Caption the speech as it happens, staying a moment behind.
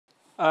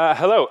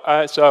Hello,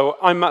 so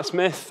I'm Matt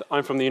Smith,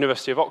 I'm from the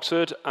University of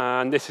Oxford,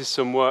 and this is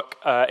some work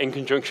in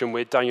conjunction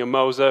with Daniel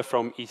Moser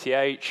from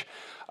ETH,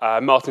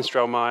 Martin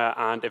Strohmeyer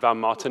and Ivan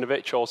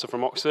Martinovic, also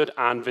from Oxford,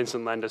 and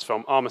Vincent Lenders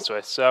from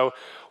Armorswiss. So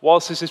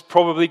whilst this is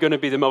probably going to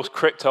be the most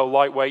crypto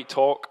lightweight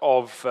talk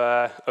of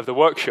the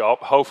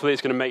workshop, hopefully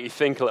it's going to make you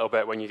think a little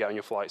bit when you get on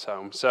your flights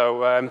home.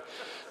 So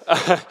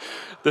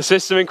the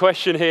system in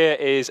question here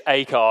is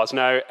ACARS.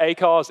 Now,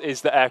 ACARS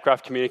is the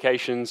Aircraft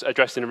Communications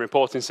Addressing and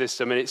Reporting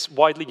System, and it's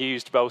widely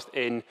used both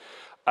in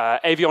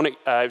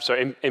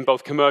in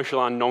both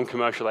commercial and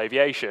non-commercial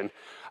aviation.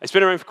 It's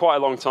been around for quite a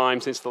long time,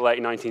 since the late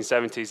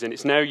 1970s, and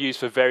it's now used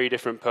for very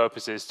different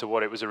purposes to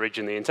what it was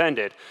originally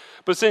intended.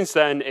 But since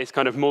then, it's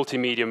kind of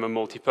multi-medium and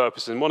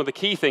multi-purpose, and one of the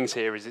key things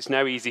here is it's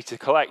now easy to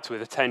collect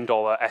with a $10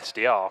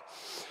 SDR.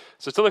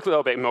 So to look a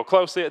little bit more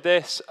closely at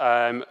this,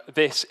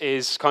 this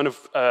is kind of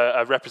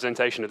a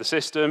representation of the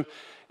system.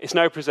 It's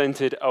now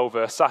presented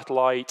over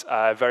satellite,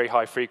 very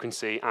high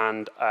frequency,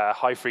 and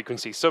high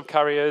frequency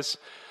subcarriers.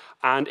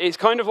 And it's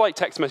kind of like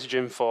text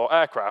messaging for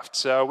aircraft.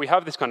 So we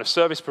have this kind of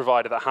service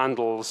provider that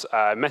handles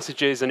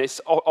messages, and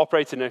it's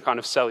operated in a kind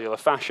of cellular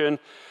fashion.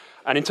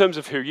 And in terms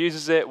of who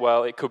uses it,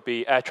 well, it could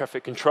be air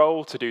traffic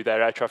control to do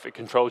their air traffic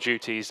control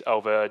duties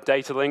over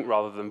data link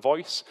rather than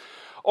voice.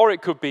 Or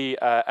it could be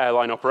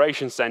airline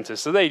operations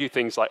centers. So they do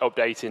things like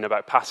updating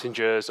about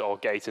passengers or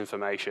gate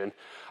information.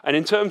 And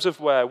in terms of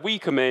where we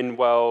come in,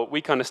 well,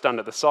 we kind of stand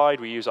at the side.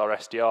 We use our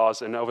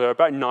SDRs. And over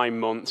about 9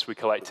 months, we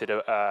collected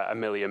 1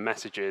 million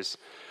messages.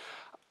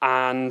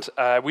 And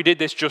we did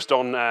this just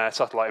on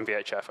satellite and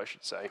VHF, I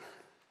should say.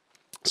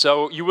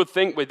 So you would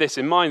think with this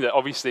in mind that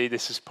obviously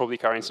this is probably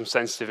carrying some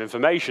sensitive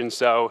information.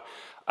 So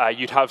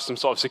you'd have some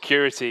sort of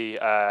security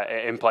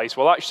in place.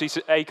 Well, actually,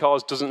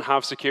 ACARS doesn't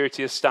have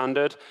security as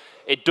standard.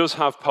 It does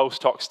have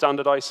post-hoc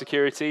standardized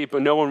security,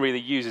 but no one really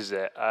uses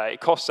it. It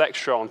costs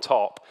extra on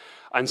top.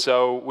 And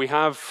so we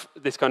have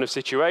this kind of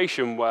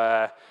situation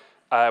where,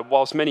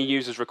 whilst many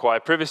users require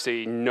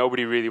privacy,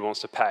 nobody really wants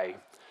to pay.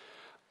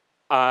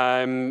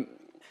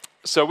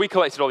 So we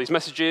collected all these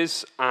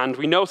messages, and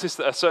we noticed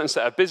that a certain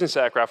set of business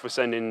aircraft were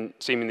sending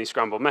seemingly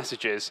scrambled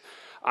messages.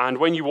 And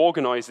when you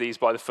organize these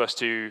by the first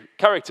 2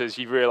 characters,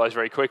 you realize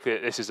very quickly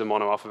that this is a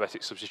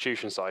monoalphabetic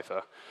substitution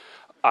cipher.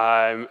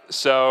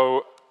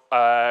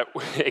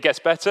 It gets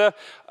better.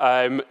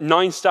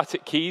 9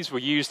 static keys were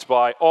used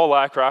by all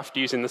aircraft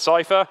using the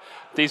cipher.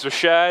 These were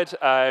shared.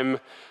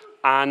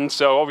 And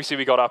so obviously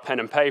we got our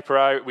pen and paper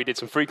out, we did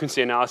some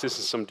frequency analysis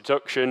and some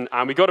deduction,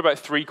 and we got about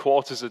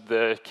 3/4 of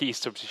the key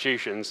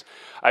substitutions.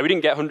 We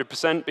didn't get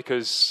 100%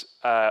 because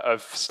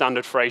of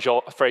standard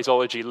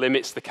phraseology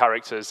limits the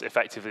characters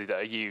effectively that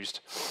are used.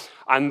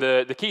 And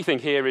the key thing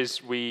here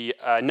is we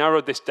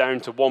narrowed this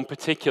down to one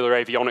particular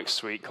avionics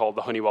suite called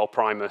the Honeywell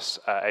Primus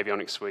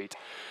avionics suite.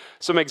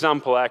 Some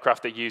example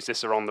aircraft that use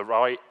this are on the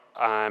right,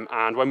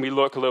 and when we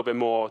look a little bit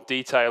more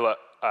detail at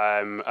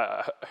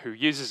who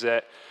uses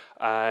it,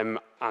 and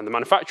the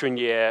manufacturing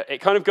year,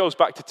 it kind of goes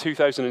back to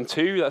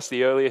 2002. That's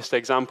the earliest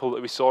example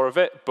that we saw of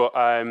it. But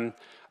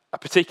a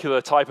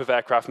particular type of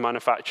aircraft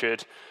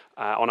manufactured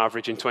on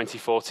average in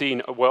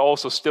 2014 were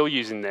also still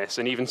using this.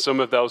 And even some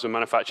of those were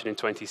manufactured in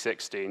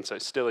 2016. So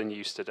it's still in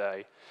use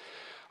today.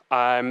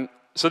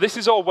 So this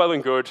is all well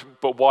and good,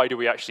 but why do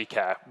we actually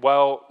care?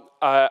 Well,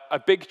 a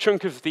big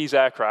chunk of these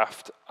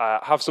aircraft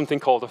have something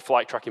called a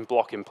flight tracking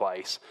block in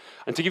place.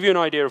 And to give you an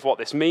idea of what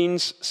this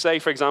means, say,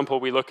 for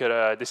example, we look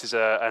at this is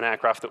an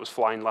aircraft that was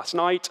flying last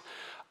night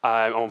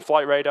on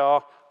flight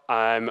radar.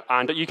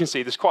 And you can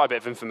see there's quite a bit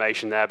of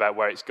information there about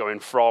where it's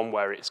going from,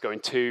 where it's going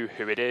to,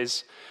 who it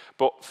is.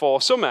 But for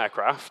some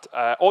aircraft,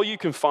 all you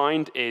can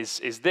find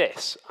is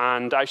this.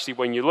 And actually,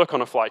 when you look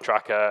on a flight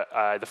tracker,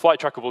 the flight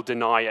tracker will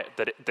deny it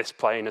that this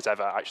plane has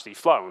ever actually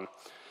flown.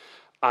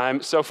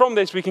 So from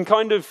this, we can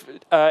kind of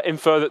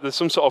infer that there's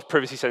some sort of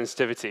privacy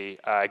sensitivity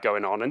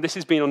going on, and this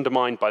has been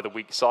undermined by the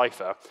weak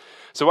cipher.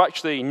 So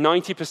actually,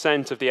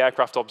 90% of the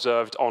aircraft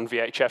observed on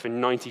VHF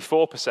and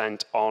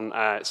 94% on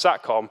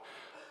SATCOM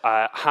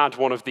had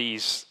one of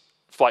these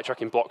flight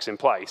tracking blocks in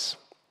place.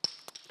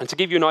 And to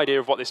give you an idea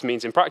of what this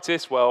means in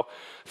practice, well,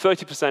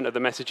 30% of the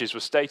messages were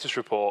status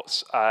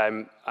reports,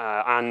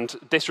 and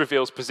this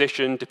reveals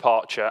position,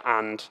 departure,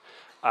 and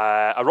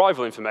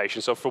arrival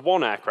information. So for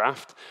one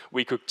aircraft,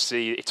 we could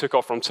see it took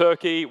off from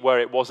Turkey, where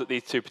it was at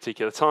these 2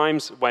 particular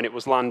times, when it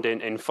was landing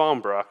in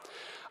Farnborough.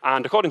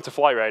 And according to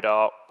flight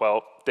radar,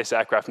 well, this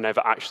aircraft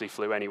never actually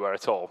flew anywhere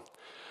at all.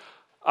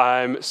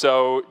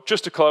 So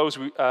just to close,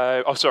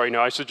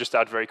 I should just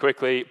add very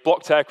quickly,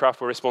 blocked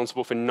aircraft were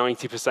responsible for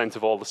 90%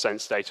 of all the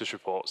sent status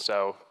reports,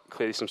 so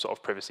clearly some sort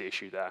of privacy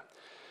issue there.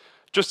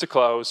 Just to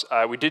close,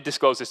 we did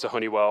disclose this to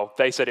Honeywell.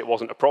 They said it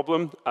wasn't a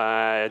problem.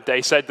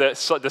 They said that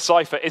the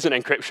cipher isn't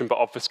encryption but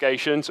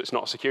obfuscation, so it's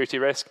not a security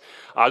risk.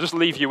 I'll just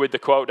leave you with the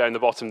quote down the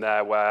bottom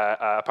there where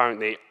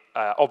apparently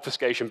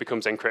obfuscation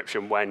becomes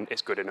encryption when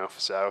it's good enough.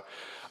 So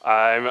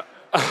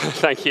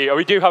thank you.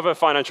 We do have a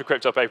financial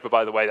crypto paper,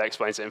 by the way, that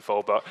explains it in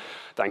full, but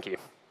thank you.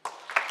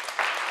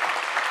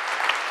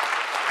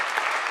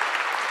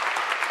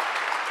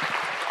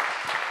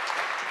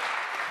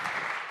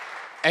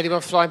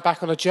 Anyone flying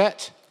back on a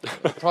jet?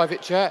 A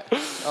private jet?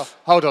 Oh,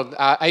 hold on,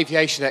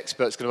 aviation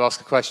expert's going to ask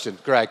a question.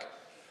 Greg.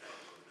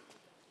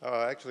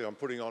 Actually, I'm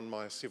putting on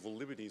my civil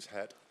liberties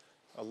hat.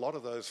 A lot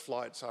of those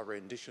flights are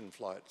rendition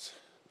flights,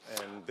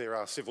 and there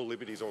are civil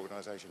liberties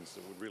organisations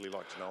that would really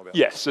like to know about.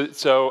 Yes,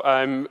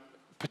 so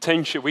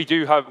potentially we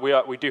do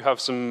have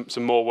some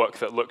more work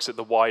that looks at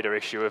the wider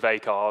issue of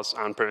ACARs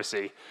and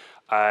privacy.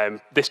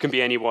 This can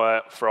be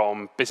anywhere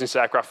from business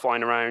aircraft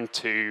flying around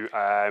to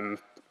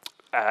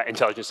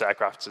intelligence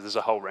aircraft, so there's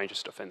a whole range of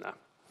stuff in there.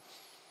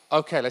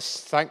 Okay,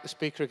 let's thank the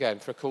speaker again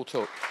for a cool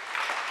talk.